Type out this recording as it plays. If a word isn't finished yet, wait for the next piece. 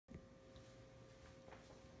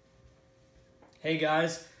Hey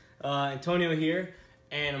guys, Antonio here,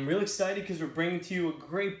 and I'm real excited because we're bringing to you a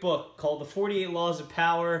great book called The 48 Laws of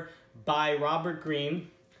Power by Robert Greene.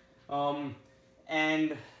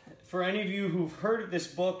 And for any of you who've heard of this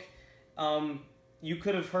book, you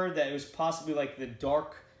could have heard that it was possibly like the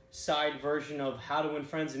dark side version of How to Win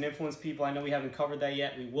Friends and Influence People. I know we haven't covered that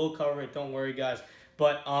yet. We will cover it, don't worry guys.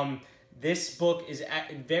 But this book is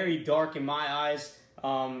very dark in my eyes.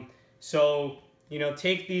 So, you know,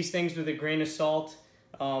 take these things with a grain of salt.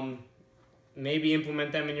 Maybe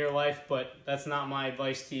implement them in your life, but that's not my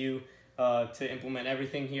advice to you to implement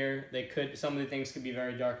everything here. Some of the things could be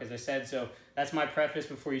very dark, as I said. So that's my preface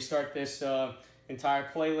before you start this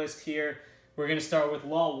entire playlist here. We're going to start with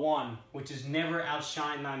Law 1, which is never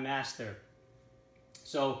outshine thy master.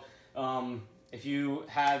 So if you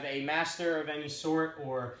have a master of any sort,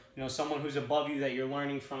 or someone who's above you that you're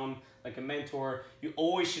learning from, like a mentor, you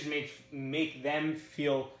always should make them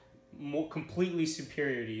feel more completely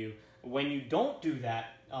superior to you. When you don't do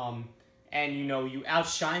that, and you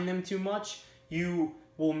outshine them too much, you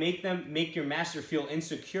will make your master feel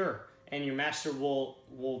insecure, and your master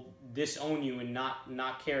will disown you and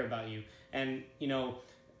not care about you. And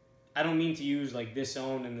I don't mean to use like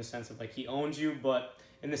disown in the sense of like he owns you, but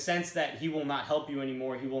in the sense that he will not help you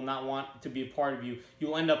anymore. He will not want to be a part of you.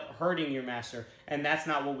 You'll end up hurting your master, and that's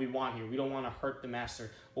not what we want here. We don't want to hurt the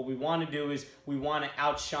master. What we want to do is we want to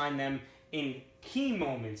outshine them in key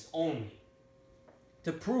moments only,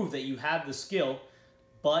 to prove that you have the skill,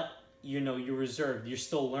 but you're reserved. You're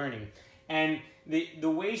still learning. And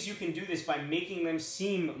the ways you can do this by making them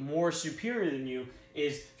seem more superior than you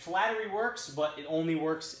is flattery works, but it only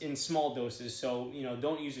works in small doses. So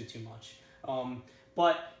don't use it too much.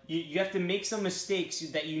 But you have to make some mistakes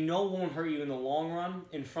that won't hurt you in the long run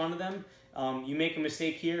in front of them. You make a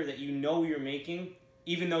mistake here that you're making,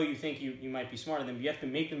 even though you think you might be smarter than him. You have to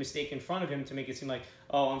make the mistake in front of him to make it seem like,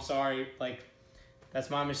 oh, I'm sorry, like that's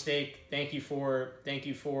my mistake. Thank you for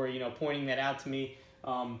pointing that out to me.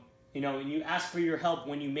 And you ask for your help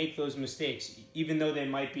when you make those mistakes, even though they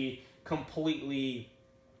might be completely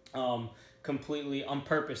on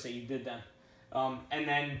purpose that you did them. And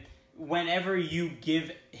then whenever you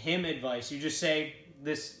give him advice, you just say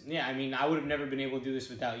this, I would have never been able to do this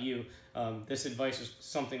without you. This advice was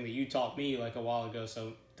something that you taught me like a while ago,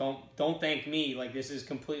 so don't thank me, like this is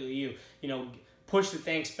completely you. Push the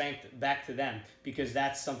thanks back to them, because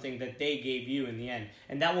that's something that they gave you in the end.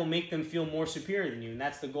 And that will make them feel more superior than you, and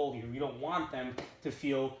that's the goal here. You don't want them to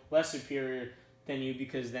feel less superior than you,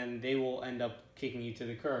 because then they will end up kicking you to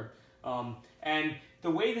the curb. And the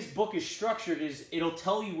way this book is structured is it'll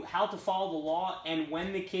tell you how to follow the law and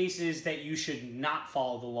when the case is that you should not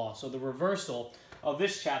follow the law. So the reversal of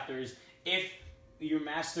this chapter is if your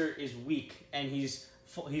master is weak and he's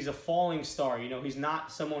a falling star, he's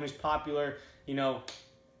not someone who's popular.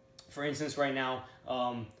 For instance, right now,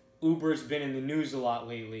 Uber's been in the news a lot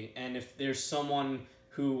lately, and if there's someone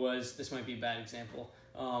who was, this might be a bad example,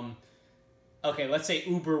 okay, let's say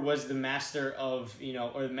Uber was the master of,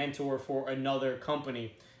 or the mentor for another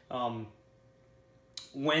company.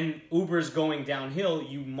 When Uber's going downhill,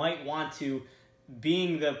 you might want to,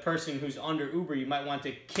 being the person who's under Uber, you might want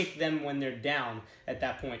to kick them when they're down at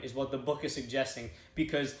that point, is what the book is suggesting.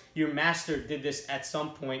 Because your master did this at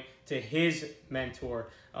some point to his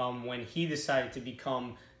mentor when he decided to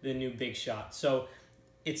become the new big shot. So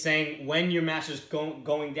it's saying when your master's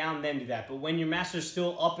going down, then do that. But when your master's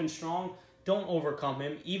still up and strong, don't overcome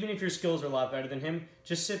him. Even if your skills are a lot better than him,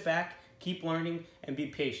 just sit back, keep learning, and be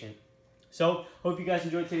patient. So, hope you guys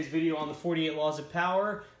enjoyed today's video on the 48 Laws of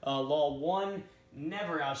Power. Law 1,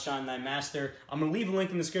 never outshine thy master. I'm going to leave a link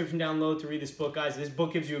in the description down below to read this book, guys. This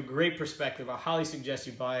book gives you a great perspective. I highly suggest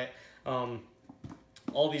you buy it.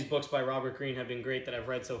 All these books by Robert Greene have been great that I've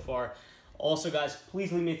read so far. Also, guys,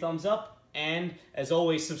 please leave me a thumbs up. And, as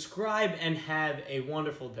always, subscribe and have a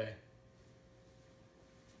wonderful day.